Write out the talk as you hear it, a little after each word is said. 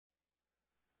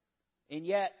and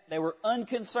yet they were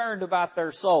unconcerned about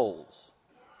their souls.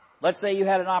 Let's say you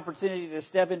had an opportunity to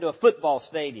step into a football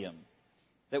stadium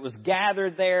that was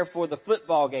gathered there for the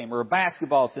football game, or a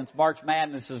basketball, since March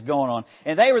Madness is going on.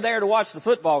 And they were there to watch the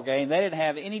football game. They didn't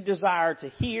have any desire to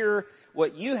hear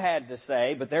what you had to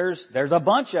say, but there's a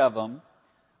bunch of them.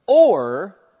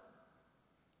 Or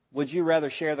would you rather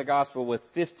share the gospel with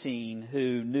 15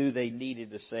 who knew they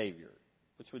needed a Savior?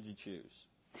 Which would you choose?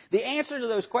 The answer to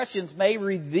those questions may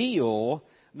reveal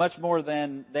much more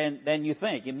than you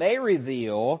think. It may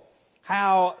reveal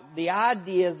how the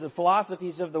ideas, the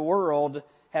philosophies of the world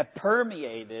have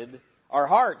permeated our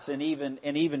hearts and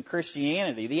even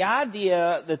Christianity. The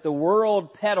idea that the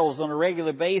world peddles on a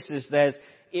regular basis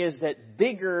is that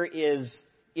bigger is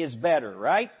better,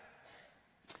 right?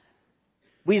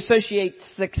 We associate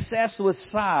success with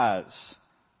size,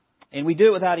 and we do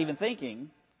it without even thinking.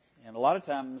 And a lot of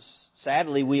times,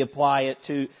 sadly, we apply it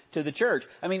to the church.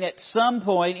 I mean, at some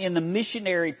point in the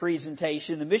missionary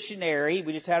presentation,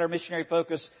 we just had our missionary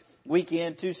focus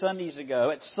weekend 2 Sundays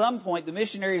ago. At some point, the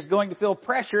missionary is going to feel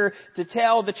pressure to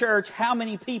tell the church how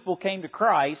many people came to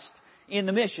Christ in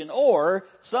the mission. Or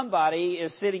somebody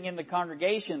is sitting in the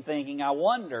congregation thinking, I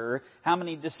wonder how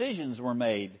many decisions were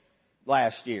made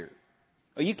last year.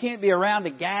 Well, you can't be around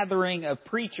a gathering of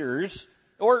preachers,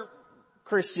 or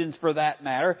Christians for that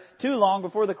matter, too long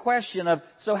before the question of,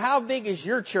 so how big is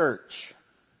your church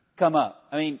come up?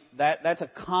 I mean, that's a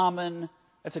common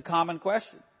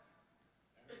question.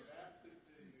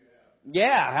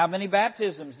 Yeah, how many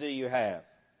baptisms do you have?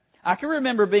 I can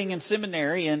remember being in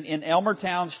seminary in Elmer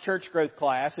Town's church growth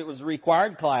class. It was a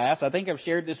required class. I think I've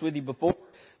shared this with you before,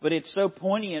 but it's so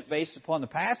poignant based upon the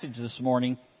passage this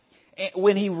morning.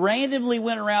 When he randomly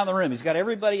went around the room, he's got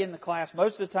everybody in the class.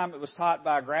 Most of the time it was taught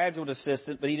by a graduate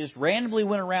assistant, but he just randomly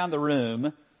went around the room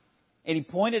and he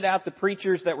pointed out the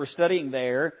preachers that were studying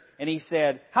there, and he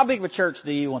said, how big of a church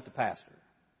do you want to pastor?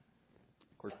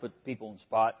 Of course, put people on the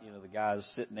spot. You know, the guy's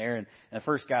sitting there, and the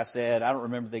first guy said, I don't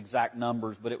remember the exact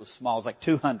numbers, but it was small. It was like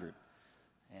 200.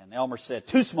 And Elmer said,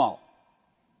 too small.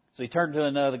 So he turned to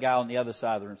another guy on the other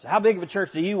side of the room and said, how big of a church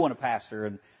do you want to pastor?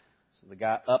 And so the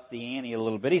guy upped the ante a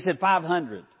little bit. He said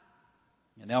 500.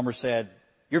 And Elmer said,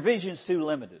 your vision's too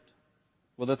limited.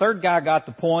 Well, the third guy got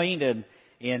the point, and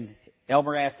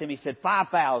Elmer asked him, he said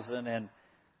 5,000. And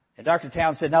Dr.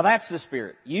 Town said, now that's the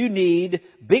spirit. You need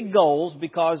big goals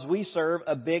because we serve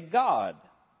a big God.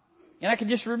 And I can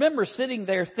just remember sitting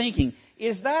there thinking,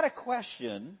 is that a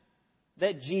question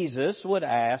that Jesus would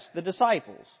ask the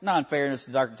disciples? Now, in fairness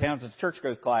to Dr. Townsend's church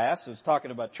growth class, it was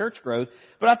talking about church growth.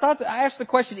 But I asked the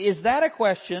question, is that a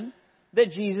question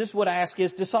that Jesus would ask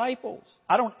His disciples?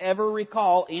 I don't ever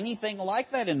recall anything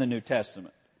like that in the New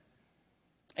Testament.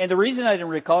 And the reason I didn't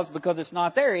recall is because it's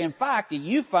not there. In fact,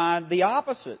 you find the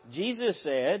opposite. Jesus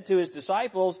said to His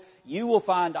disciples, you will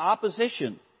find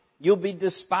opposition. You'll be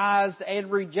despised and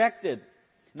rejected.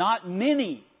 Not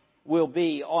many will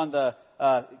be on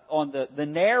the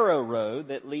narrow road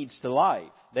that leads to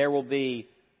life. There will be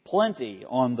plenty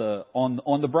on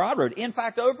the broad road. In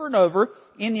fact, over and over,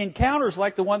 in the encounters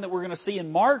like the one that we're going to see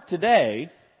in Mark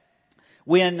today,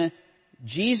 when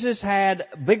Jesus had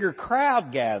a bigger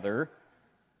crowd gather,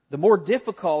 the more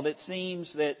difficult it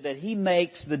seems that He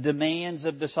makes the demands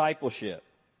of discipleship.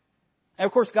 And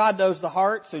of course, God knows the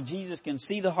heart, so Jesus can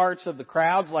see the hearts of the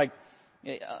crowds,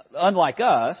 unlike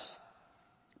us.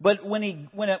 But when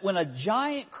a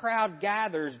giant crowd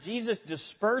gathers, Jesus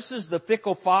disperses the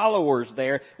fickle followers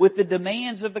there with the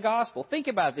demands of the gospel. Think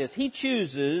about this. He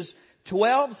chooses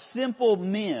 12 simple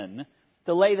men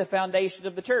to lay the foundation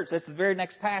of the church. That's the very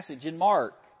next passage in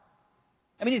Mark.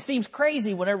 I mean, it seems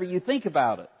crazy whenever you think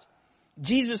about it.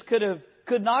 Jesus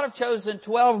could not have chosen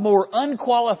 12 more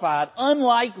unqualified,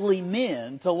 unlikely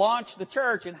men to launch the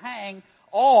church and hang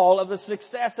all of the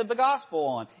success of the gospel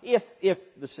on, if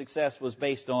the success was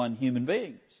based on human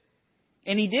beings.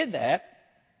 And He did that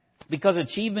because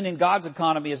achievement in God's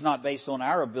economy is not based on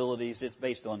our abilities, it's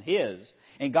based on His.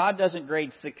 And God doesn't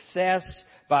grade success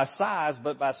by size,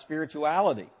 but by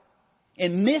spirituality.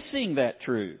 And missing that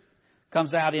truth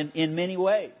comes out in many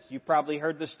ways. You've probably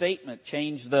heard the statement,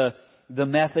 change the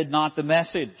method, not the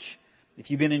message. If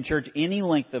you've been in church any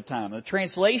length of time. The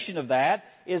translation of that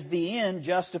is the end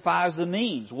justifies the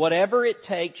means. Whatever it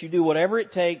takes, you do whatever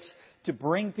it takes to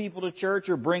bring people to church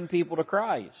or bring people to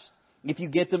Christ. If you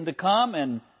get them to come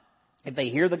and if they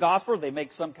hear the gospel, or they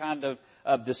make some kind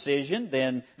of decision,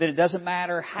 then it doesn't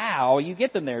matter how you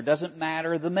get them there. It doesn't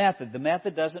matter the method. The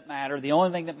method doesn't matter. The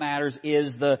only thing that matters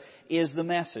is the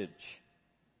message.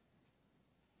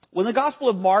 Well, in the Gospel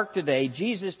of Mark today,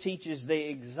 Jesus teaches the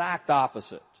exact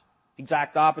opposite.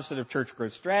 exact opposite of church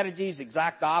growth strategies,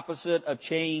 exact opposite of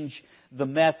change the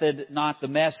method, not the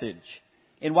message.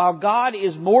 And while God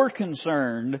is more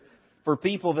concerned for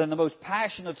people than the most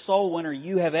passionate soul winner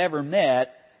you have ever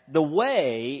met, the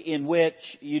way in which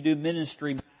you do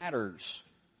ministry matters.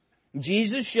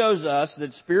 Jesus shows us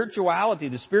that spirituality,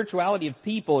 the spirituality of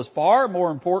people, is far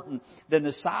more important than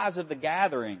the size of the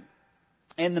gathering.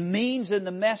 And the means and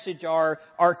the message are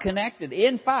connected.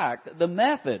 In fact, the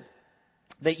method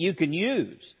that you can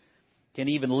use can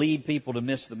even lead people to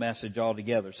miss the message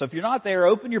altogether. So if you're not there,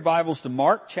 open your Bibles to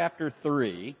Mark chapter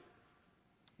 3.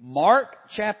 Mark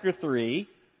chapter 3.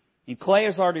 And Clay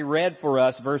has already read for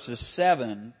us verses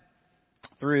 7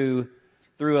 through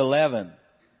 11.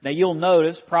 Now you'll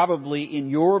notice probably in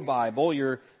your Bible,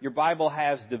 your Bible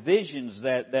has divisions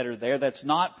that are there. That's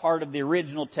not part of the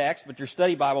original text, but your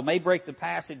study Bible may break the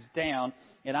passage down.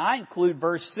 And I include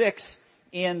verse 6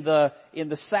 in the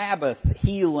Sabbath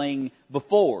healing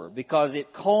before, because it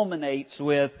culminates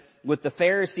with the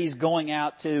Pharisees going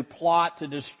out to plot to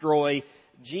destroy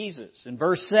Jesus. And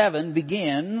verse 7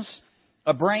 begins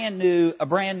a brand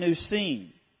new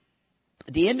scene.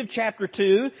 At the end of chapter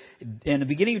 2 and the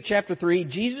beginning of chapter 3,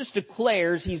 Jesus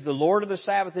declares He's the Lord of the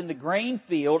Sabbath in the grain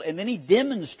field, and then He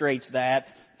demonstrates that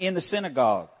in the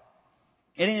synagogue.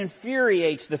 And it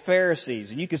infuriates the Pharisees.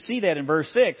 And you can see that in verse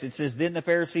 6. It says, "Then the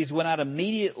Pharisees went out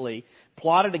immediately,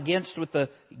 plotted against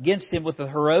Him with the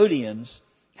Herodians,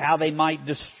 how they might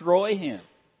destroy Him."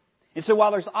 And so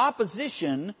while there's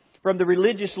opposition from the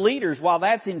religious leaders, while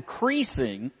that's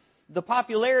increasing, the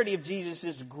popularity of Jesus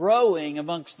is growing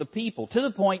amongst the people to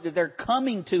the point that they're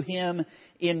coming to Him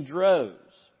in droves.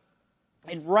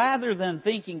 And rather than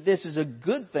thinking this is a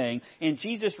good thing and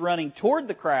Jesus running toward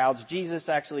the crowds, Jesus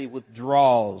actually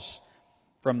withdraws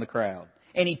from the crowd.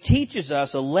 And He teaches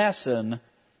us a lesson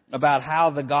about how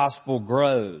the gospel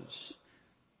grows.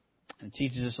 And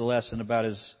teaches us a lesson about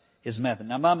His method.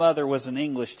 Now, my mother was an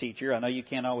English teacher. I know you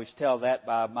can't always tell that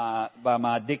by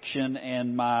my diction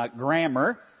and my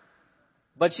grammar.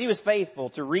 But she was faithful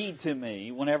to read to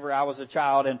me whenever I was a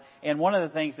child. And one of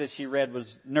the things that she read was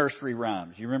nursery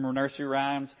rhymes. You remember nursery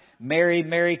rhymes? "Mary,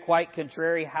 Mary, quite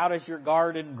contrary, how does your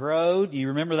garden grow?" Do you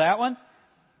remember that one?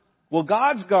 Well,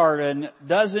 God's garden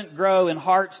doesn't grow in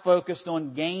hearts focused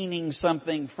on gaining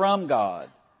something from God.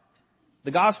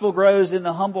 The gospel grows in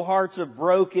the humble hearts of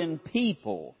broken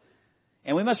people.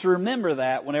 And we must remember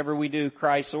that whenever we do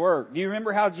Christ's work. Do you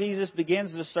remember how Jesus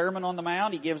begins the Sermon on the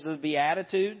Mount? He gives the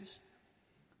Beatitudes.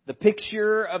 The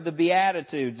picture of the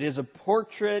Beatitudes is a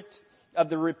portrait of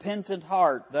the repentant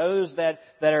heart. Those that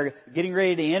are getting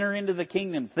ready to enter into the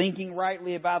kingdom, thinking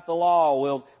rightly about the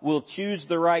law, will choose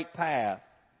the right path.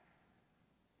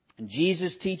 And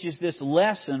Jesus teaches this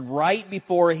lesson right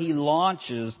before He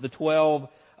launches the 12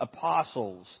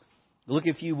 apostles. Look,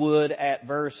 if you would, at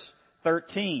verse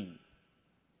 13.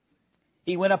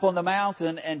 "He went up on the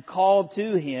mountain and called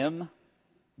to Him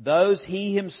those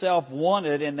He Himself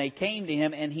wanted, and they came to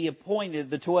Him, and He appointed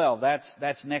the 12.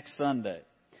 That's next Sunday.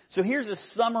 So here's a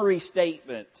summary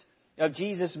statement of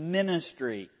Jesus'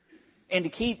 ministry. And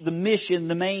to keep the mission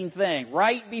the main thing.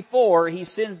 Right before He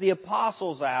sends the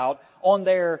apostles out on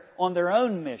their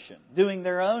own mission, doing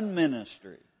their own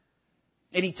ministry.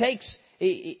 And He takes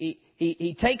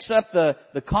up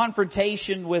the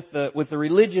confrontation with the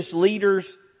religious leaders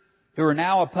who are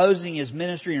now opposing His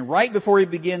ministry. And right before He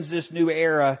begins this new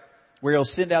era where He'll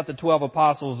send out the 12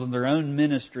 apostles on their own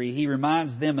ministry, He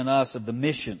reminds them and us of the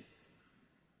mission.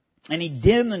 And He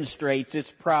demonstrates its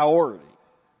priority.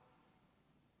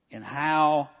 And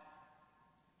how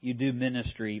you do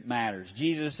ministry matters.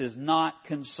 Jesus is not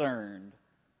concerned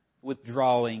with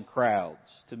drawing crowds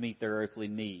to meet their earthly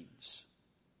needs.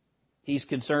 He's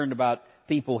concerned about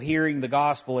people hearing the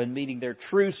gospel and meeting their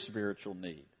true spiritual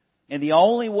need. And the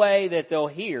only way that they'll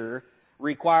hear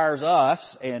requires us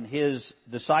and His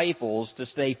disciples to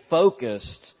stay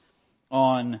focused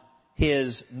on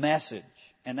His message.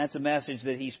 And that's a message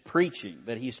that He's preaching,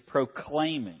 that He's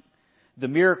proclaiming. The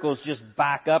miracles just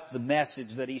back up the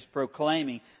message that He's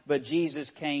proclaiming. But Jesus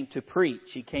came to preach.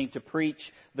 He came to preach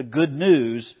the good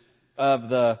news of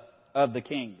the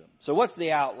kingdom. So what's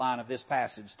the outline of this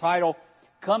passage? Title,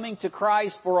 "Coming to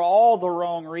Christ for all the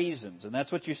wrong reasons." And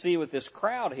that's what you see with this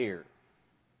crowd here.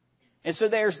 And so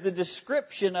there's the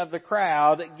description of the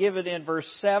crowd given in verse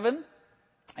 7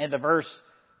 and the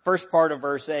first part of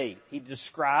verse 8. He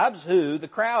describes who the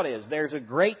crowd is. There's a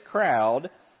great crowd,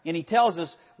 and He tells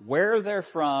us where they're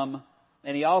from,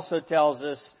 and He also tells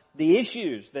us the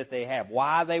issues that they have,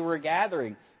 why they were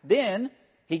gathering. Then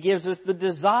He gives us the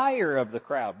desire of the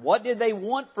crowd. What did they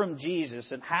want from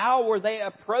Jesus, and how were they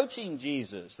approaching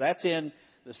Jesus? That's in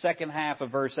the second half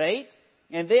of verse 8.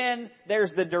 And then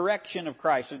there's the direction of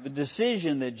Christ, or the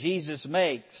decision that Jesus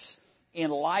makes in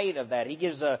light of that. He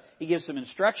gives some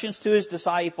instructions to His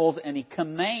disciples, and He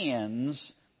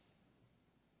commands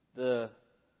the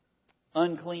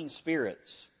unclean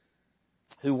spirits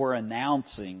who were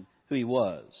announcing who He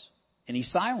was. And He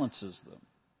silences them.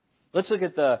 Let's look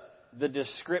at the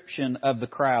description of the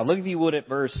crowd. Look, if you would, at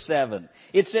verse 7.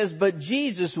 It says, "But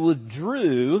Jesus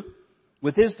withdrew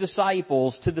with His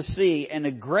disciples to the sea, and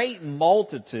a great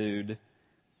multitude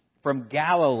from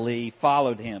Galilee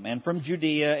followed Him, and from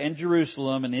Judea and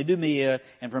Jerusalem and Idumea,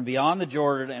 and from beyond the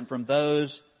Jordan, and from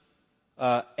those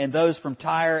from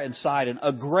Tyre and Sidon."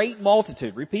 A great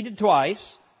multitude, repeated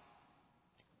twice.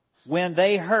 When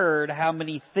they heard how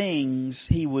many things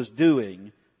He was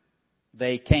doing,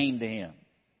 they came to Him.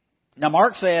 Now,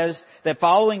 Mark says that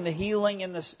following the healing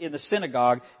in the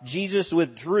synagogue, Jesus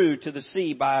withdrew to the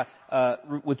sea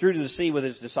with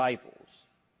His disciples.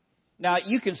 Now,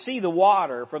 you can see the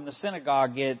water from the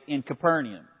synagogue in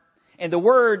Capernaum. And the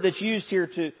word that's used here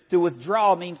to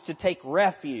withdraw means to take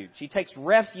refuge. He takes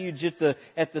refuge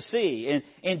at the sea.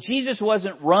 And Jesus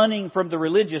wasn't running from the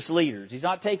religious leaders. He's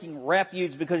not taking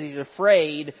refuge because He's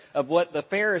afraid of what the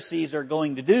Pharisees are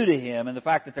going to do to Him and the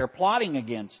fact that they're plotting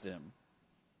against Him.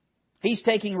 He's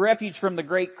taking refuge from the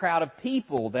great crowd of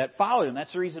people that followed Him.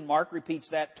 That's the reason Mark repeats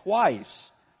that twice.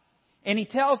 And he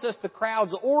tells us the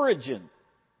crowd's origin.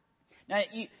 Now,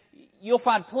 you'll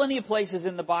find plenty of places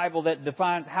in the Bible that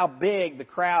defines how big the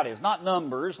crowd is. Not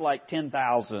numbers like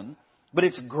 10,000, but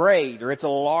it's great, or it's a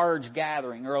large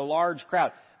gathering, or a large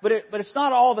crowd. But it's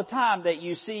not all the time that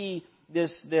you see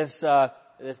this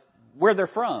where they're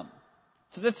from.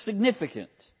 So that's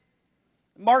significant.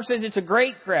 Mark says it's a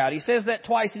great crowd. He says that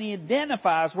twice, and he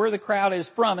identifies where the crowd is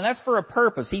from, and that's for a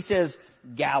purpose. He says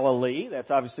Galilee. That's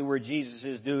obviously where Jesus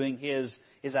is doing his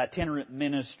itinerant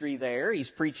ministry there. He's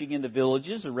preaching in the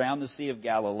villages around the Sea of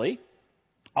Galilee.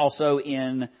 Also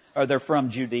they're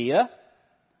from Judea.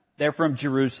 They're from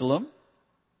Jerusalem.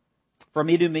 From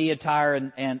Idumea,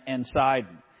 Tyre, and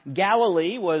Sidon.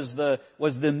 Galilee was the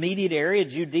immediate area.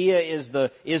 Judea is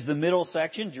the middle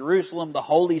section. Jerusalem, the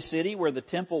holy city where the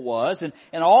temple was.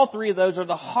 And all three of those are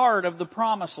the heart of the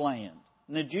promised land.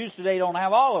 And the Jews today don't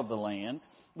have all of the land,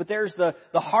 but there's the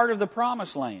heart of the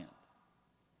promised land.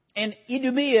 And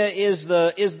Idumea is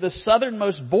the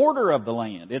southernmost border of the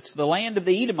land. It's the land of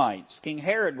the Edomites. King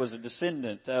Herod was a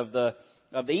descendant of the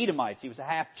Edomites. He was a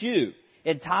half Jew.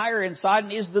 And Tyre and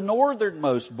Sidon is the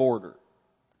northernmost border.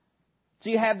 So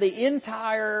you have the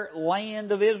entire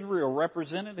land of Israel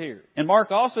represented here. And Mark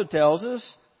also tells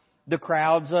us the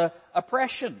crowd's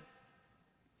oppression.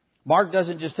 Mark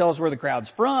doesn't just tell us where the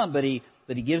crowd's from, but he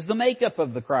gives the makeup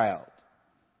of the crowd.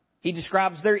 He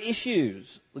describes their issues.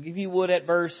 Look, if you would, at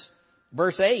verse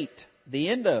 8, the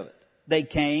end of it. They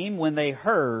came when they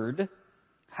heard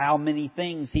how many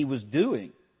things He was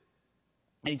doing.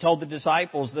 And He told the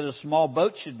disciples that a small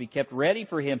boat should be kept ready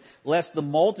for Him, lest the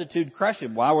multitude crush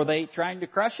Him. Why were they trying to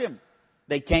crush Him?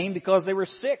 They came because they were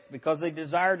sick, because they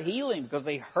desired healing, because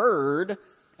they heard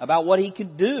about what He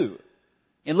could do.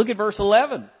 And look at verse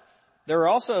 11. There were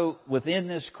also within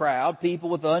this crowd people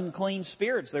with unclean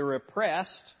spirits. They were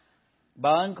oppressed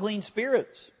by unclean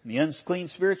spirits. And the unclean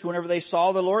spirits, whenever they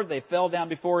saw the Lord, they fell down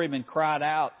before Him and cried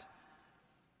out,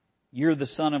 "You're the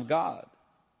Son of God."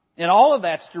 And all of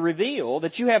that's to reveal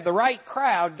that you have the right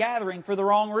crowd gathering for the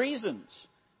wrong reasons.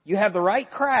 You have the right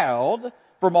crowd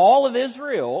from all of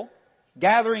Israel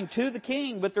gathering to the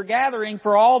King, but they're gathering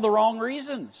for all the wrong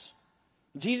reasons.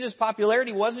 Jesus'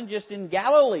 popularity wasn't just in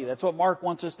Galilee. That's what Mark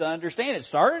wants us to understand. It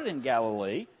started in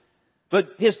Galilee, but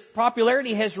His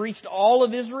popularity has reached all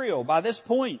of Israel by this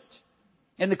point.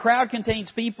 And the crowd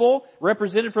contains people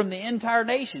represented from the entire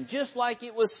nation, just like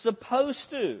it was supposed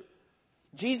to.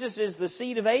 Jesus is the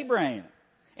seed of Abraham.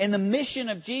 And the mission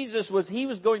of Jesus was He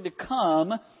was going to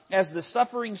come as the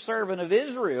suffering servant of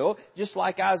Israel, just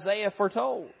like Isaiah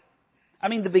foretold. I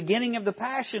mean, the beginning of the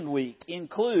Passion Week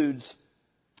includes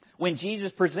when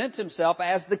Jesus presents Himself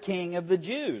as the King of the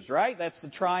Jews, right? That's the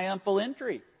triumphal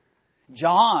entry.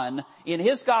 John, in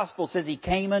his Gospel, says He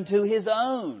came unto His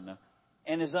own,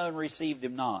 and His own received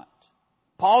Him not.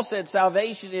 Paul said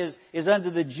salvation is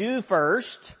unto the Jew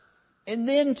first, and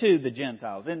then to the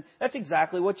Gentiles. And that's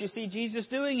exactly what you see Jesus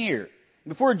doing here.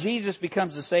 Before Jesus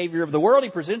becomes the Savior of the world,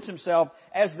 He presents Himself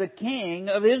as the King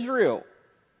of Israel.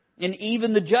 And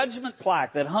even the judgment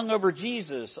plaque that hung over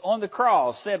Jesus on the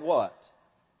cross said what?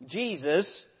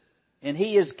 Jesus, and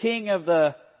He is King of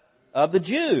the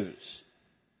Jews.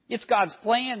 It's God's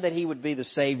plan that He would be the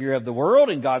Savior of the world,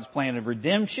 and God's plan of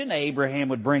redemption. Abraham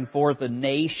would bring forth a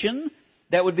nation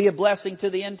that would be a blessing to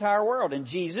the entire world. And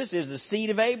Jesus is the seed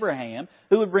of Abraham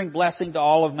who would bring blessing to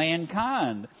all of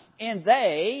mankind. And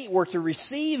they were to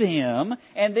receive Him,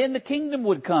 and then the kingdom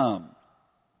would come.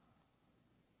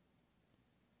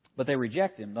 But they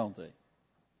reject Him, don't they?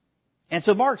 And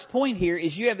so Mark's point here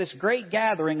is you have this great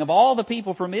gathering of all the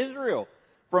people from Israel,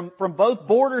 from both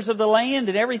borders of the land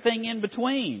and everything in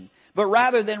between. But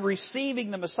rather than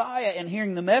receiving the Messiah and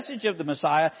hearing the message of the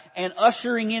Messiah and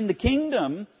ushering in the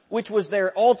kingdom, which was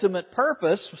their ultimate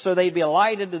purpose, so they'd be a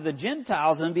light unto the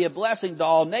Gentiles and be a blessing to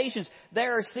all nations,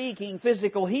 they're seeking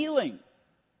physical healing.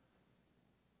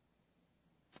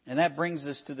 And that brings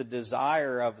us to the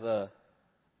desire of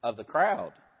the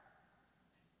crowd.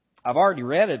 I've already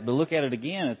read it, but look at it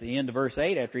again at the end of verse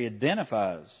 8 after he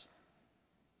identifies.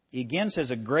 He again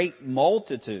says, a great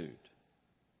multitude.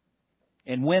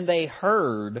 And when they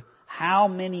heard how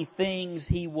many things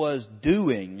he was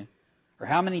doing, or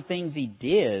how many things he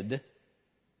did,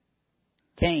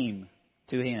 came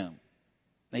to him.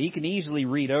 Now you can easily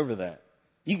read over that.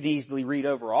 You can easily read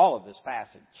over all of this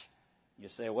passage. You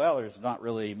say, well, there's not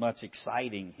really much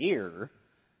exciting here.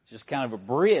 It's just kind of a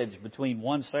bridge between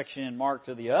one section in Mark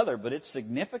to the other, but it's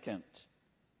significant.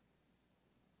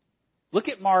 Look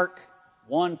at Mark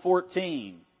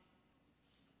 1:14.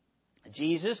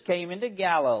 Jesus came into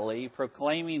Galilee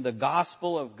proclaiming the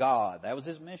gospel of God. That was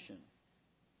His mission.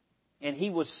 And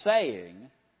He was saying,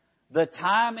 the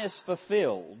time is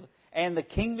fulfilled and the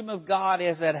kingdom of God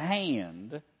is at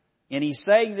hand. And He's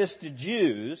saying this to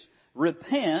Jews,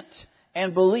 repent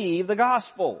and believe the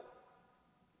gospel.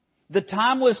 The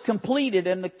time was completed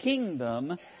and the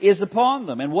kingdom is upon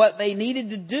them. And what they needed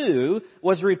to do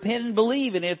was repent and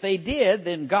believe. And if they did,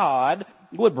 then God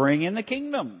would bring in the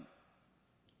kingdom,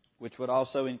 which would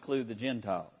also include the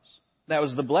Gentiles. That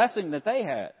was the blessing that they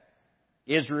had.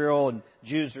 Israel and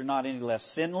Jews are not any less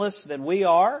sinless than we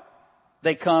are.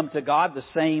 They come to God the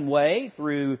same way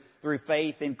through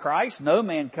faith in Christ. No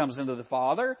man comes into the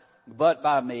Father but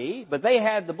by me. But they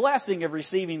had the blessing of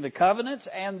receiving the covenants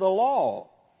and the law.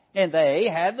 And they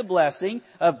had the blessing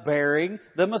of bearing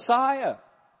the Messiah.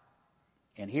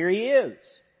 And here He is.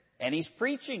 And He's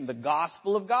preaching the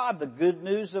gospel of God, the good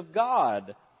news of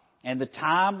God. And the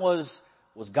time was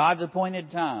God's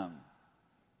appointed time.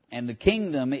 And the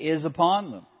kingdom is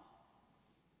upon them.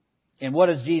 And what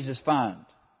does Jesus find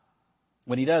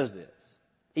when He does this?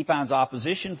 He finds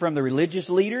opposition from the religious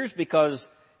leaders because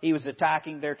He was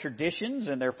attacking their traditions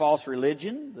and their false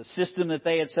religion, the system that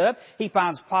they had set up. He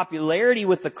finds popularity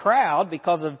with the crowd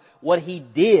because of what He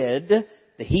did,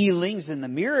 the healings and the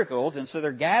miracles, and so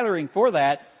they're gathering for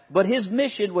that. But His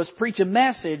mission was preach a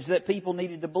message that people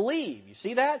needed to believe. You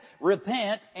see that?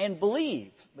 Repent and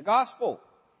believe the gospel.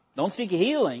 Don't seek a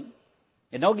healing,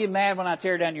 and don't get mad when I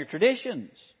tear down your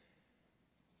traditions.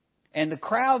 And the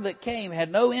crowd that came had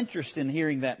no interest in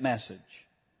hearing that message.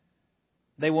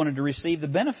 They wanted to receive the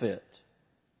benefit.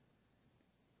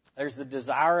 There's the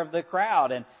desire of the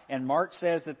crowd. And Mark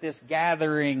says that this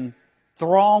gathering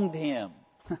thronged Him.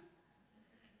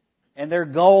 And their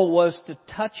goal was to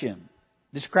touch Him.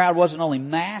 This crowd wasn't only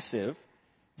massive,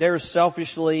 they were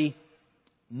selfishly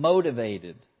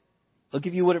motivated. Look,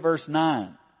 if you would, at verse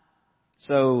 9.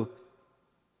 So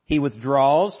He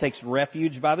withdraws, takes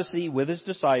refuge by the sea with His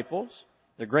disciples.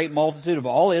 The great multitude of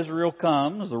all Israel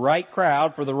comes, the right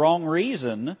crowd, for the wrong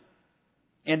reason.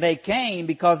 And they came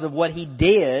because of what He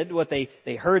did, what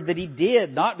they heard that He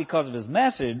did, not because of His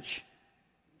message.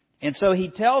 And so He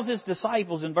tells His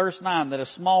disciples in verse 9 that a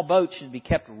small boat should be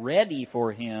kept ready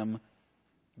for Him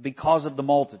because of the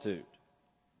multitude,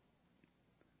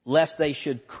 lest they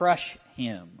should crush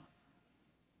Him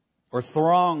or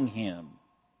throng Him.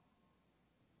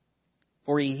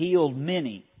 For He healed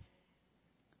many,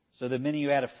 so that many who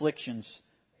had afflictions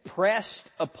pressed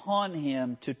upon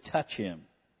Him to touch Him.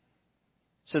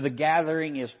 So the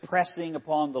gathering is pressing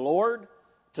upon the Lord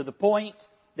to the point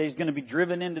that He's going to be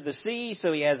driven into the sea.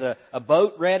 So He has a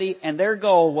boat ready, and their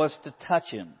goal was to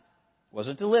touch Him. It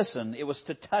wasn't to listen, it was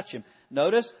to touch Him.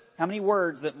 Notice how many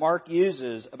words that Mark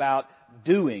uses about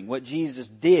doing what Jesus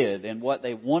did and what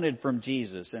they wanted from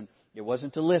Jesus. And it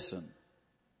wasn't to listen.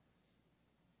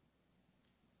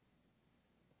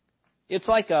 It's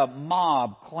like a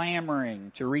mob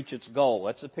clamoring to reach its goal.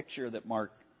 That's the picture that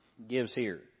Mark gives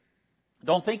here.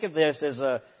 Don't think of this as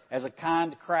a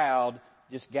kind crowd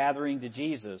just gathering to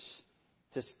Jesus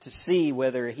to see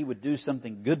whether He would do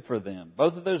something good for them.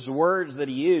 Both of those words that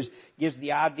he used gives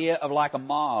the idea of like a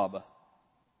mob.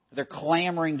 They're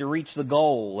clamoring to reach the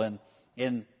goal.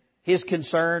 And His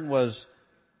concern was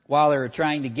while they were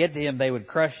trying to get to Him, they would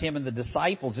crush Him and the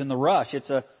disciples in the rush.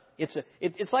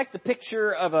 It's like the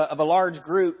picture of a large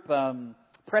group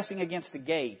pressing against the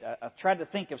gate. I tried to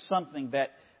think of something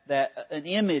that an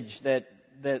image that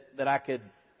I could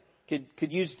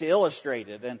use to illustrate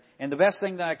it. And the best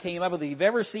thing that I came up with, if you've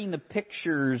ever seen the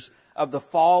pictures of the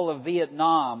fall of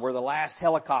Vietnam, where the last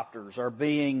helicopters are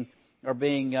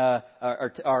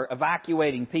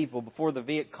evacuating people before the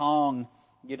Viet Cong,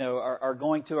 are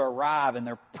going to arrive, and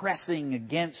they're pressing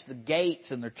against the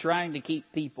gates and they're trying to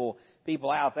keep people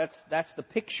out. That's the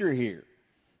picture here.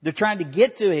 They're trying to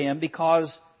get to him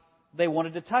because they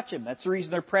wanted to touch him. That's the reason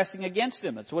they're pressing against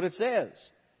him. That's what it says.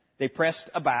 They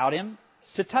pressed about him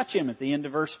to touch him at the end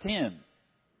of verse 10.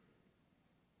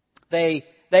 They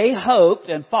hoped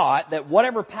and thought that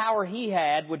whatever power he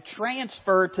had would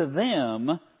transfer to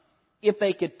them if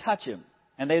they could touch him,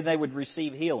 and they would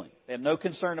receive healing. They have no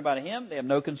concern about him. They have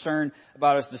no concern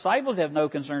about his disciples. They have no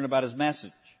concern about his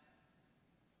message.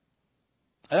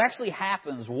 It actually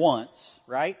happens once,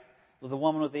 right? With the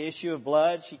woman with the issue of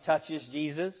blood, she touches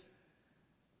Jesus,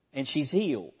 and she's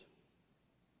healed.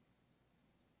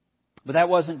 But that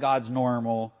wasn't God's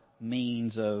normal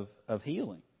means of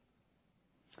healing.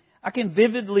 I can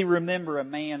vividly remember a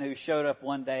man who showed up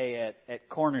one day at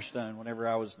Cornerstone whenever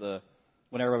I was the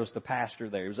pastor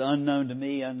there. He was unknown to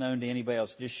me, unknown to anybody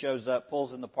else. Just shows up,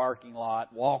 pulls in the parking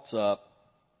lot, walks up,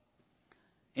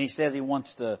 and he says he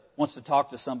wants to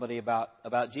talk to somebody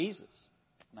about Jesus.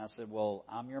 And I said, well,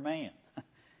 I'm your man. Of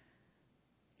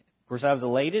course, I was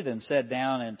elated and sat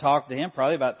down and talked to him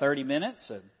probably about 30 minutes.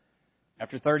 And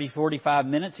after 30, 45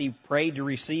 minutes, he prayed to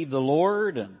receive the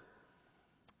Lord and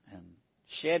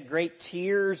shed great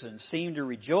tears and seemed to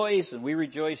rejoice. And we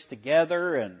rejoiced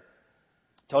together, and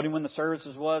told him when the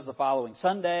services was the following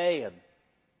Sunday, and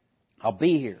I'll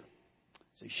be here.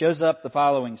 So he shows up the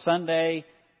following Sunday,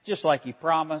 just like he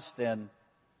promised. And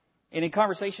in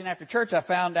conversation after church, I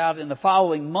found out in the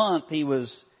following month he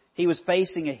was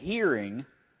facing a hearing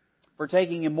for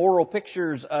taking immoral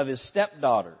pictures of his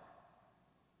stepdaughter.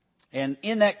 And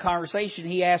in that conversation,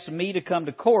 he asked me to come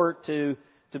to court to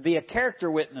be a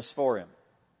character witness for him.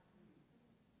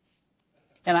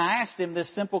 And I asked him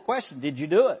this simple question: did you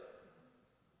do it?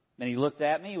 And he looked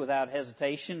at me without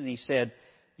hesitation and he said,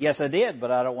 yes, I did,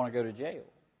 but I don't want to go to jail.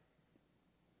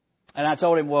 And I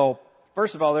told him, well,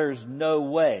 first of all, there's no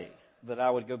way that I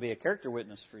would go be a character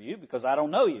witness for you because I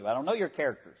don't know you. I don't know your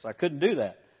character, so I couldn't do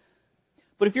that.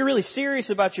 But if you're really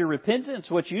serious about your repentance,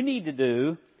 what you need to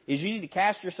do is you need to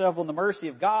cast yourself on the mercy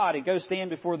of God and go stand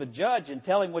before the judge and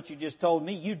tell him what you just told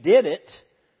me. You did it.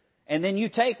 And then you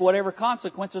take whatever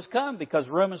consequences come, because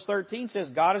Romans 13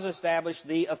 says God has established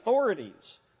the authorities.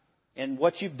 And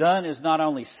what you've done is not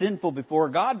only sinful before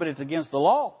God, but it's against the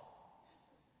law.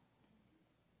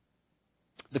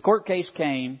 The court case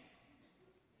came,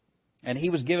 and he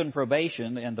was given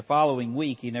probation, and the following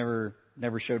week he never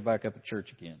showed back up at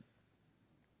church again.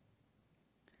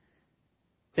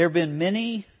 There have been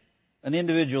an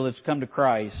individual that's come to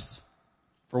Christ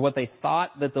for what they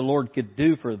thought that the Lord could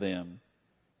do for them.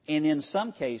 And in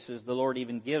some cases, the Lord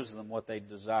even gives them what they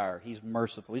desire. He's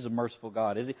merciful. He's a merciful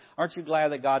God, is He? Aren't you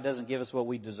glad that God doesn't give us what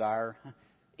we desire,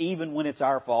 even when it's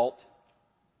our fault?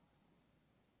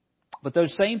 But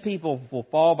those same people will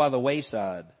fall by the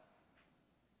wayside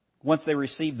once they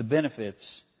receive the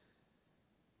benefits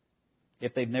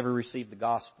if they've never received the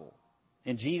gospel.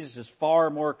 And Jesus is far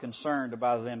more concerned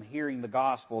about them hearing the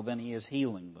gospel than He is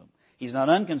healing them. He's not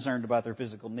unconcerned about their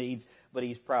physical needs, but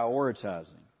He's prioritizing.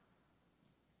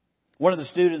 One of the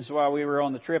students while we were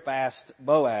on the trip asked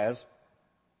Boaz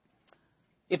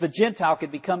if a Gentile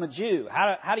could become a Jew.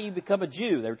 How do you become a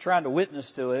Jew? They were trying to witness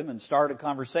to him and started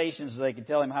conversations so they could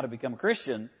tell him how to become a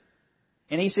Christian.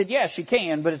 And he said, yes, you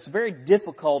can, but it's very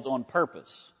difficult on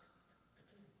purpose.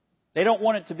 They don't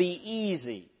want it to be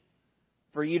easy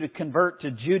for you to convert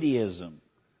to Judaism,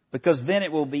 because then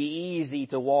it will be easy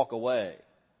to walk away.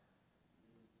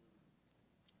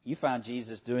 You find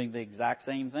Jesus doing the exact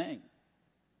same thing.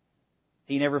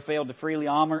 He never failed to freely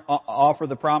offer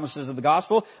the promises of the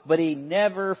gospel, but He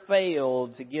never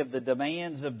failed to give the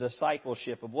demands of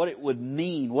discipleship, of what it would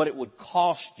mean, what it would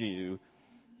cost you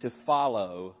to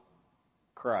follow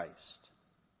Christ.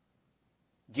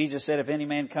 Jesus said, if any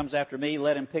man comes after me,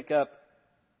 let him pick up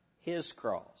his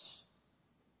cross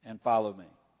and follow me.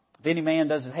 If any man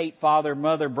doesn't hate father,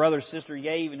 mother, brother, sister,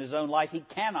 yea, even his own life, he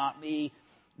cannot be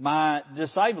my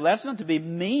disciple. That's not to be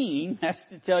mean. That's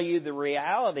to tell you the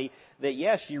reality that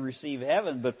yes, you receive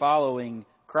heaven, but following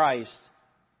Christ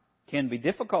can be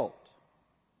difficult.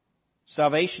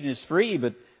 Salvation is free,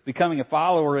 but becoming a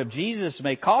follower of Jesus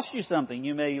may cost you something.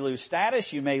 You may lose status,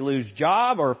 you may lose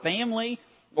job or family,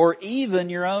 or even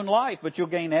your own life, but you'll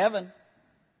gain heaven.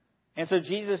 And so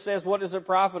Jesus says, what does it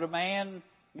profit a man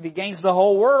if he gains the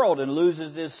whole world and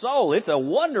loses his soul, it's a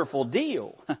wonderful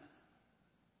deal.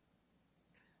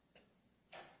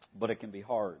 But it can be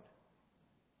hard.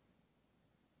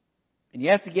 And you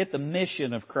have to get the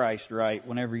mission of Christ right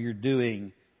whenever you're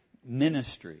doing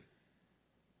ministry.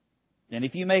 And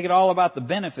if you make it all about the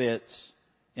benefits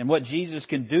and what Jesus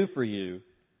can do for you,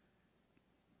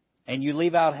 and you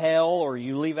leave out hell or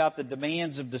you leave out the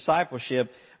demands of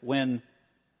discipleship, when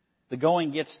the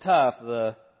going gets tough,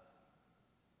 the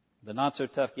not so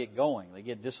tough get going. They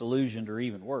get disillusioned or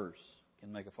even worse,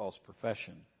 can make a false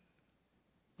profession.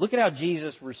 Look at how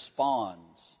Jesus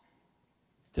responds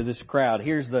to this crowd.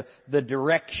 Here's the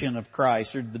direction of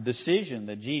Christ, or the decision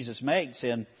that Jesus makes.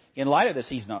 And in light of this,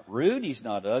 He's not rude, He's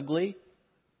not ugly,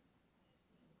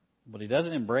 but He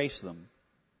doesn't embrace them.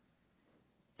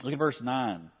 Look at verse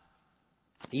 9.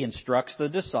 He instructs the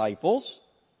disciples,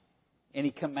 and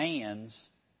He commands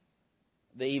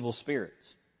the evil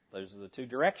spirits. Those are the two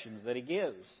directions that He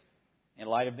gives in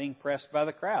light of being pressed by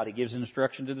the crowd. He gives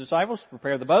instruction to the disciples to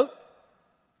prepare the boat,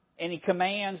 and He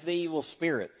commands the evil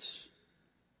spirits.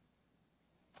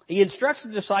 He instructs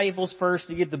the disciples first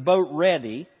to get the boat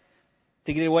ready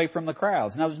to get away from the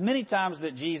crowds. Now, there's many times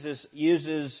that Jesus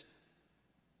uses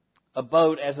a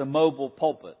boat as a mobile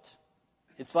pulpit.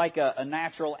 It's like a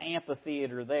natural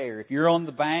amphitheater there. If you're on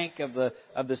the bank of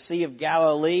the Sea of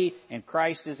Galilee and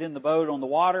Christ is in the boat on the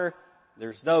water,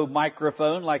 there's no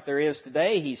microphone like there is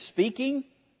today. He's speaking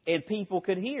and people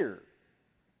could hear.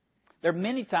 There are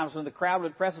many times when the crowd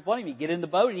would press upon Him, He'd get in the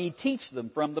boat and He'd teach them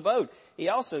from the boat. He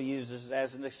also uses it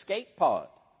as an escape pod.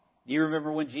 Do you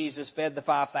remember when Jesus fed the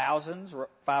 5,000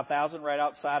 right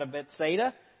outside of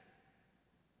Bethsaida?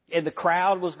 And the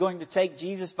crowd was going to take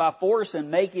Jesus by force and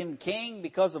make Him king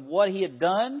because of what He had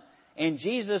done. And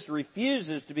Jesus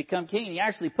refuses to become king. He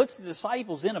actually puts the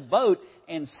disciples in a boat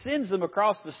and sends them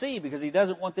across the sea because He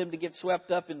doesn't want them to get swept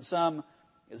up in some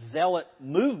zealot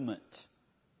movement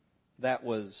that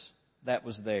was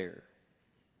there.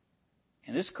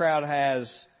 And this crowd has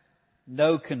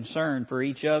no concern for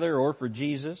each other or for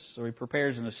Jesus, so He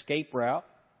prepares an escape route.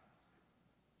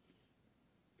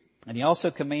 And He also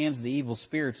commands the evil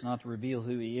spirits not to reveal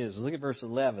who He is. Look at verse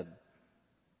 11.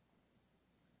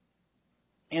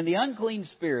 And the unclean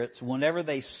spirits, whenever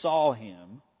they saw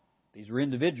Him, these were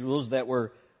individuals that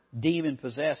were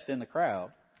demon-possessed in the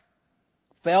crowd,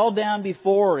 fell down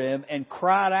before Him and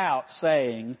cried out,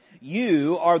 saying,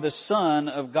 "You are the Son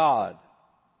of God."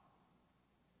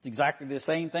 It's exactly the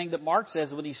same thing that Mark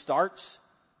says when he starts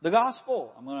the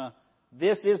gospel.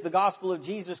 This is the gospel of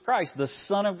Jesus Christ, the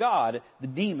Son of God. The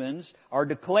demons are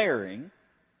declaring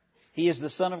He is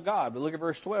the Son of God. But look at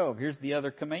verse 12. Here's the other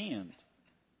command.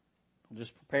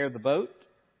 Just prepare the boat.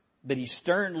 But He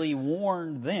sternly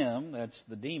warned them, that's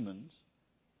the demons,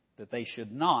 that they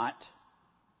should not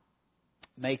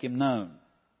make Him known.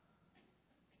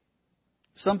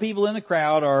 Some people in the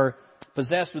crowd are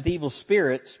possessed with evil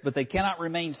spirits, but they cannot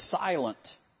remain silent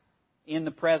in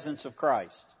the presence of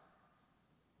Christ.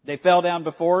 They fell down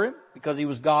before Him because He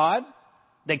was God.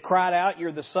 They cried out,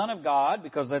 "You're the Son of God,"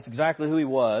 because that's exactly who He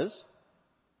was.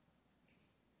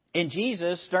 And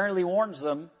Jesus sternly warns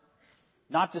them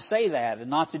not to say that and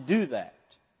not to do that.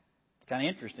 It's kind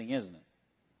of interesting, isn't it?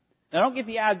 Now, don't get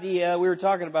the idea, we were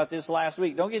talking about this last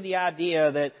week, don't get the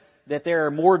idea that there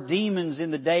are more demons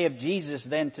in the day of Jesus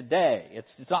than today.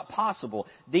 It's not possible.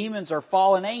 Demons are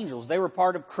fallen angels. They were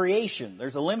part of creation.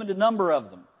 There's a limited number of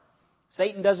them.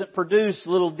 Satan doesn't produce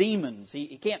little demons.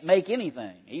 He can't make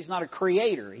anything. He's not a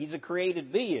creator. He's a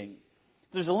created being.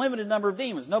 There's a limited number of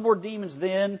demons. No more demons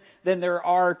then than there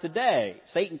are today.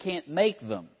 Satan can't make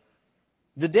them.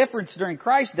 The difference during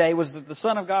Christ's day was that the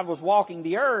Son of God was walking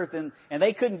the earth and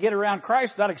they couldn't get around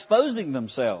Christ without exposing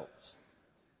themselves.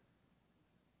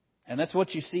 And that's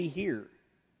what you see here.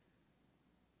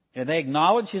 And they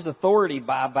acknowledge His authority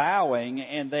by bowing,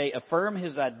 and they affirm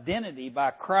His identity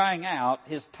by crying out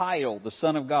His title, the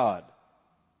Son of God.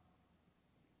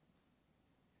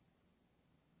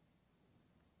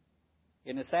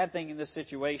 And the sad thing in this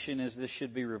situation is this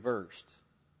should be reversed.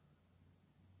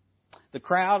 The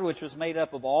crowd, which was made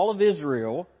up of all of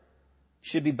Israel,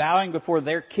 should be bowing before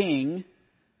their king,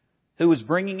 who was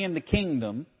bringing in the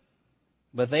kingdom,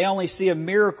 but they only see a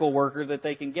miracle worker that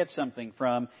they can get something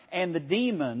from. And the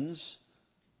demons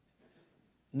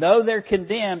know they're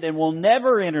condemned and will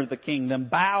never enter the kingdom,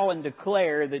 bow and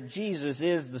declare that Jesus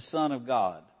is the Son of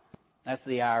God. That's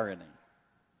the irony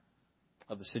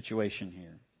of the situation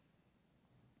here.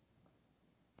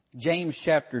 James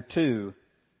chapter 2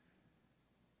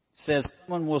 says,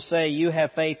 "Someone will say, 'You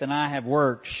have faith and I have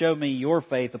works. Show me your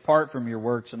faith apart from your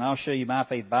works, and I'll show you my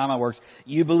faith by my works.'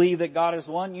 You believe that God is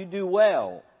one, you do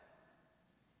well.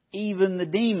 Even the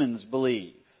demons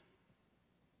believe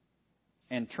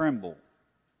and tremble.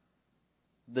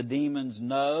 The demons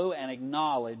know and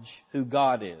acknowledge who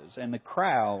God is. And the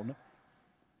crowd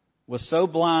was so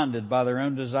blinded by their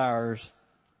own desires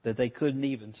that they couldn't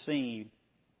even see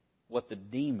what the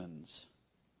demons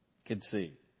could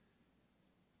see.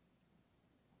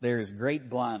 There is great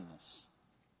blindness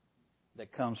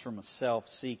that comes from a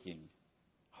self-seeking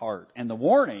heart. And the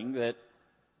warning that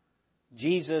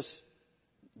Jesus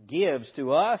gives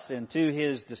to us and to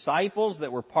His disciples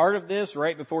that were part of this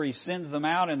right before He sends them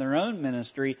out in their own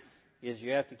ministry is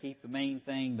you have to keep the main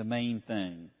thing the main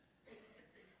thing.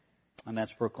 And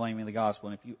that's proclaiming the gospel.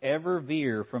 And if you ever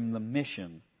veer from the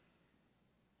mission,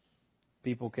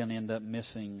 people can end up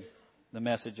missing the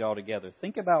message altogether.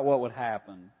 Think about what would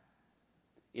happen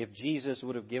if Jesus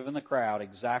would have given the crowd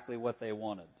exactly what they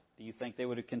wanted. Do you think they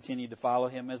would have continued to follow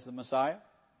Him as the Messiah?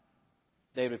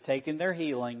 They would have taken their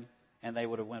healing and they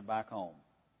would have went back home.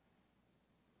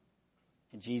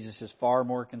 And Jesus is far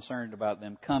more concerned about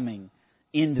them coming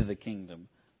into the kingdom,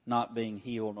 not being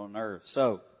healed on earth.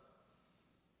 So,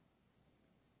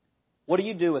 what do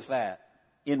you do with that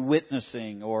in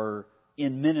witnessing or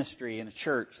in ministry in a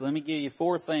church? Let me give you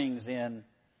 4 things in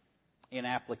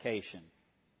application.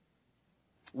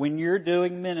 When you're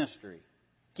doing ministry,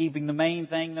 keeping the main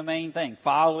thing,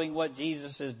 following what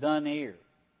Jesus has done here,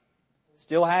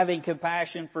 still having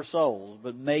compassion for souls,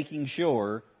 but making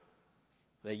sure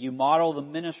that you model the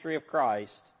ministry of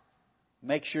Christ,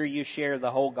 make sure you share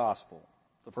the whole gospel.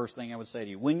 That's the first thing I would say to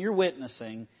you. When you're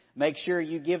witnessing, make sure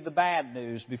you give the bad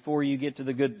news before you get to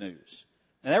the good news.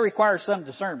 Now that requires some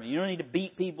discernment. You don't need to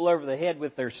beat people over the head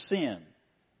with their sin.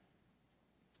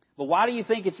 But why do you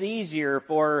think it's easier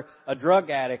for a drug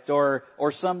addict or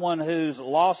someone who's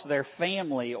lost their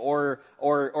family or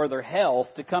their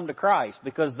health to come to Christ?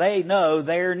 Because they know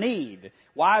their need.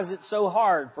 Why is it so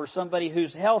hard for somebody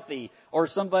who's healthy or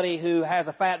somebody who has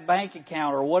a fat bank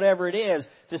account or whatever it is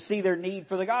to see their need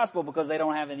for the gospel? Because they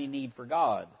don't have any need for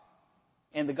God.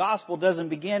 And the gospel doesn't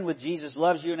begin with Jesus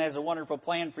loves you and has a wonderful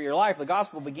plan for your life. The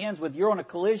gospel begins with you're on a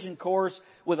collision course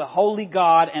with a holy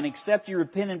God, and except you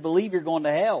repent and believe, you're going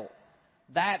to hell.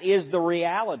 That is the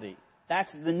reality.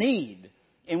 That's the need.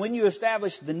 And when you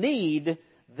establish the need,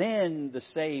 then the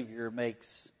Savior makes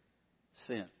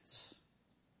sense.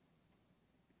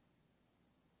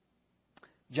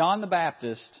 John the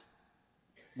Baptist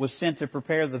was sent to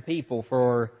prepare the people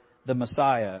for the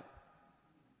Messiah.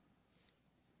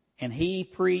 And he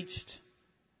preached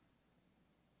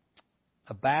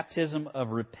a baptism of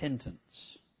repentance.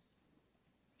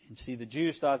 And see, the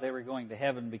Jews thought they were going to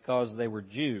heaven because they were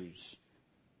Jews.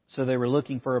 So they were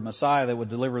looking for a Messiah that would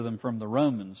deliver them from the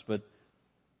Romans. But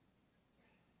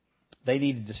they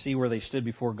needed to see where they stood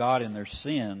before God in their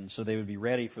sin so they would be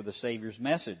ready for the Savior's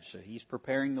message. So He's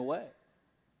preparing the way.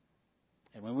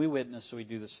 And when we witness, we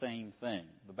do the same thing.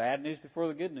 The bad news before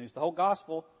the good news, the whole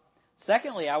gospel.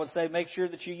 Secondly, I would say make sure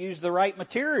that you use the right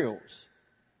materials.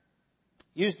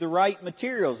 Use the right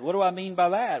materials. What do I mean by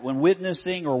that? When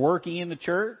witnessing or working in the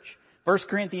church, 1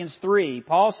 Corinthians 3,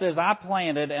 Paul says, I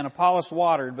planted and Apollos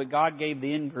watered, but God gave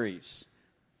the increase.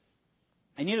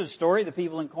 And you know the story, the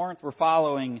people in Corinth were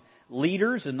following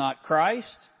leaders and not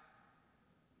Christ.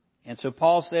 And so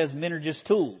Paul says men are just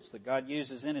tools that God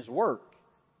uses in His work.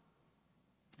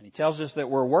 And he tells us that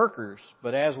we're workers,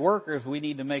 but as workers we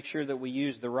need to make sure that we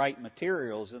use the right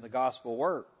materials in the gospel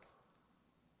work.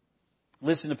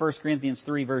 Listen to 1 Corinthians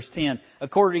 3 verse 10.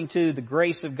 According to the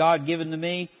grace of God given to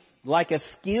me, like a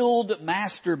skilled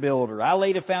master builder, I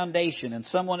laid a foundation and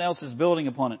someone else is building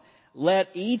upon it. Let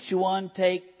each one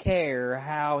take care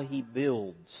how he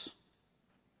builds.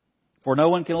 For no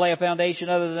one can lay a foundation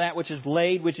other than that which is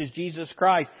laid, which is Jesus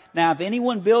Christ. Now, if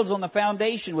anyone builds on the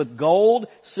foundation with gold,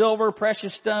 silver,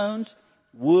 precious stones,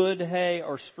 wood, hay,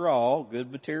 or straw,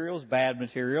 good materials, bad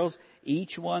materials,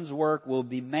 each one's work will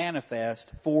be manifest,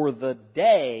 for the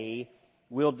day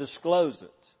will disclose it.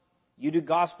 You do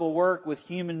gospel work with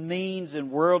human means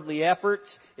and worldly efforts,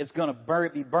 it's going to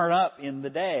be burnt up in the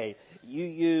day. You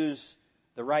use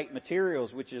the right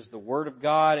materials, which is the Word of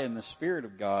God and the Spirit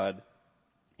of God,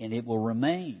 and it will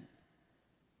remain.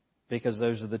 Because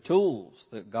those are the tools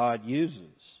that God uses.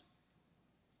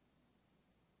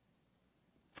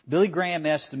 Billy Graham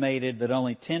estimated that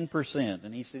only 10%,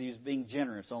 and he said he was being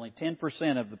generous, only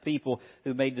 10% of the people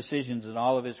who made decisions in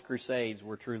all of his crusades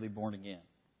were truly born again.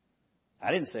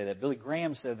 I didn't say that. Billy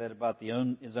Graham said that about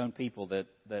his own people that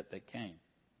came.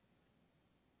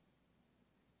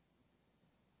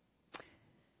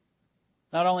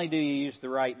 Not only do you use the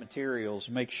right materials,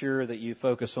 make sure that you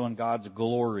focus on God's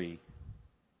glory.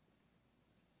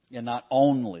 and not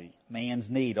only man's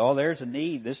need. Oh, there's a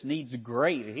need. This need's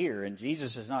great here. And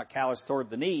Jesus is not callous toward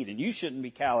the need. And you shouldn't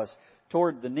be callous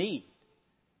toward the need.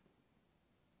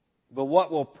 But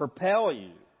what will propel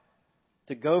you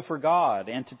to go for God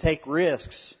and to take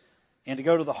risks and to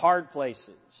go to the hard places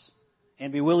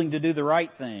and be willing to do the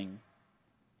right thing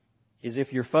is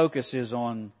if your focus is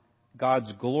on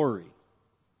God's glory.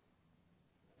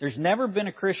 There's never been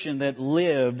a Christian that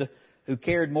lived who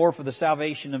cared more for the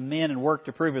salvation of men and worked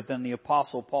to prove it than the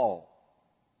Apostle Paul.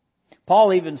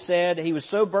 Paul even said he was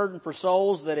so burdened for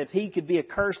souls that if he could be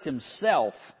accursed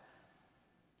himself,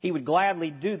 he would gladly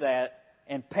do that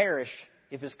and perish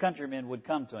if his countrymen would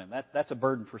come to him. That's a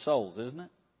burden for souls, isn't it?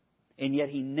 And yet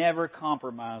he never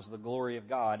compromised the glory of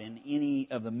God in any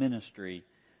of the ministry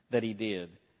that he did.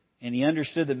 And he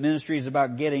understood that ministry is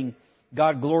about getting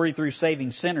God glory through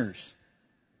saving sinners.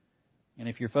 And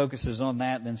if your focus is on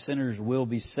that, then sinners will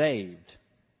be saved.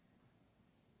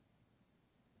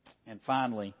 And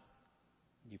finally,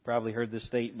 you've probably heard this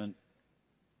statement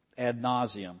ad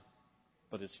nauseum,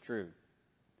 but it's true.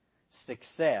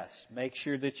 Success, make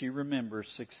sure that you remember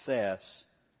success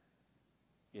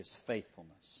is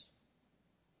faithfulness.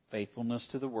 Faithfulness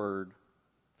to the Word,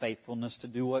 faithfulness to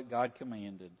do what God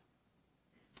commanded.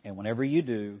 And whenever you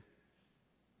do,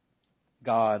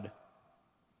 God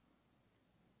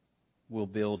will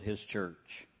build His church.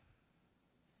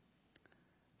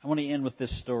 I want to end with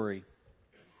this story.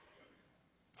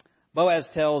 Boaz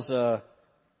tells a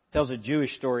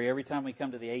Jewish story every time we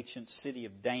come to the ancient city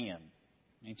of Dan.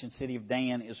 The ancient city of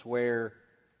Dan is where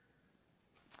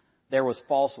there was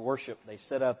false worship. They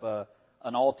set up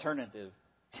an alternative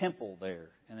temple there,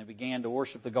 and they began to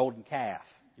worship the golden calf.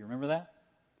 You remember that?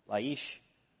 Laish.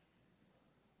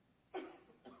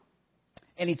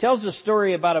 And he tells a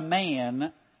story about a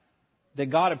man that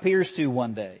God appears to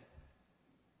one day.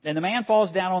 And the man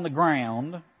falls down on the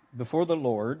ground before the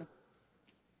Lord.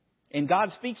 And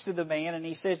God speaks to the man and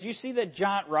He says, "You see that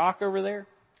giant rock over there?"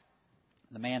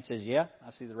 The man says, "Yeah,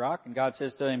 I see the rock." And God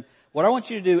says to him, "What I want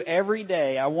you to do every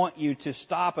day, I want you to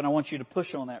stop and I want you to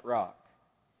push on that rock."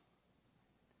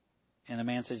 And the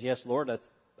man says, "Yes, Lord,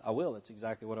 I will. That's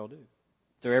exactly what I'll do."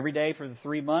 So every day for the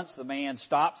 3 months, the man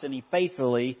stops and he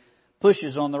faithfully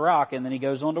pushes on the rock, and then he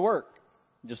goes on to work,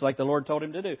 just like the Lord told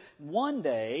him to do. One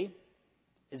day,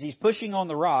 as he's pushing on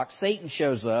the rock, Satan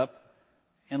shows up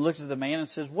and looks at the man and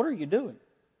says, "What are you doing?"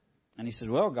 And he says,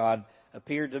 "Well, God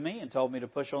appeared to me and told me to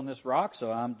push on this rock,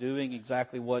 so I'm doing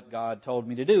exactly what God told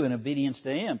me to do in obedience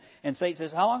to Him." And Satan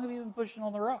says, "How long have you been pushing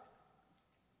on the rock?"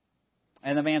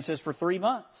 And the man says, "For 3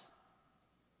 months."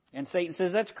 And Satan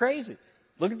says, "That's crazy.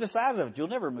 Look at the size of it. You'll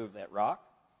never move that rock.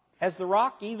 Has the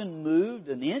rock even moved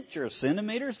an inch or a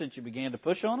centimeter since you began to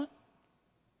push on it?"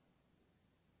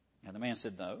 And the man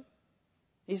said, "No."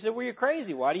 He said, "Well, you're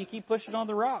crazy. Why do you keep pushing on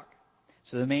the rock?"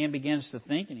 So the man begins to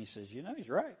think, and he says, "He's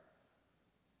right.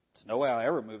 There's no way I'll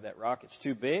ever move that rock. It's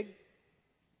too big.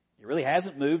 It really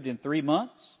hasn't moved in 3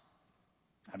 months.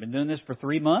 I've been doing this for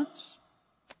 3 months.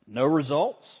 No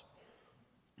results."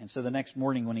 And so the next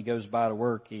morning when he goes by to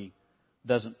work, he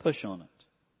doesn't push on it.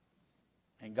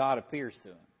 And God appears to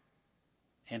him.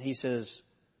 And he says,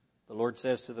 the Lord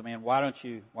says to the man, why aren't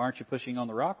you pushing on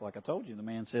the rock like I told you?" The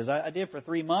man says, I did for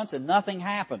 3 months and nothing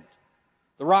happened.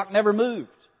 The rock never moved.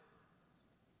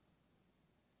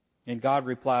 And God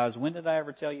replies, "When did I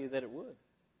ever tell you that it would?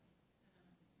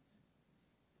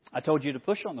 I told you to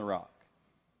push on the rock.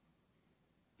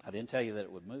 I didn't tell you that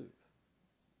it would move."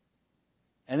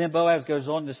 And then Boaz goes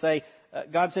on to say,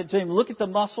 God said to him, "Look at the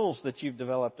muscles that you've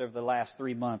developed over the last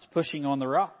 3 months pushing on the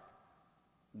rock.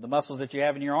 The muscles that you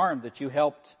have in your arm that you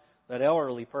helped that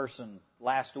elderly person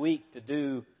last week to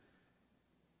do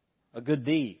a good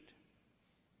deed."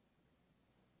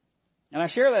 And I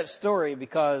share that story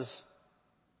because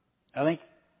I think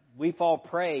we fall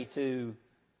prey to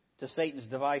Satan's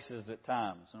devices at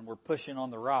times, and we're pushing on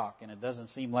the rock and it doesn't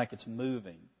seem like it's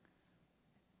moving.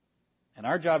 And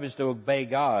our job is to obey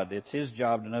God. It's His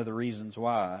job to know the reasons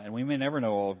why. And we may never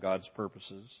know all of God's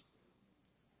purposes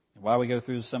and why we go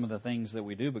through some of the things that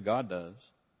we do, but God does.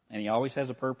 And He always has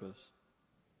a purpose.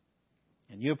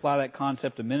 And you apply that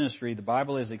concept of ministry, the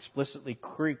Bible is explicitly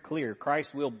clear.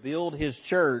 Christ will build His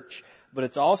church, but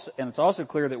it's also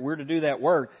clear that we're to do that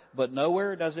work, but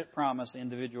nowhere does it promise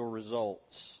individual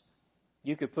results.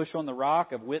 You could push on the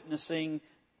rock of witnessing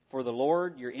for the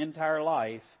Lord your entire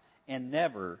life and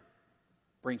never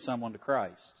bring someone to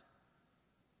Christ.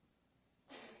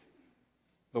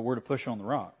 But we're to push on the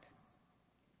rock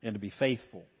and to be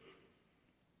faithful.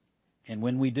 And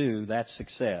when we do, that's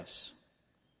success.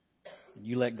 And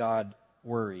you let God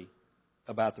worry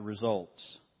about the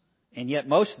results. And yet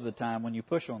most of the time when you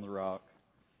push on the rock,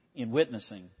 in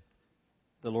witnessing,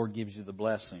 the Lord gives you the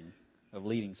blessing of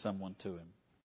leading someone to Him.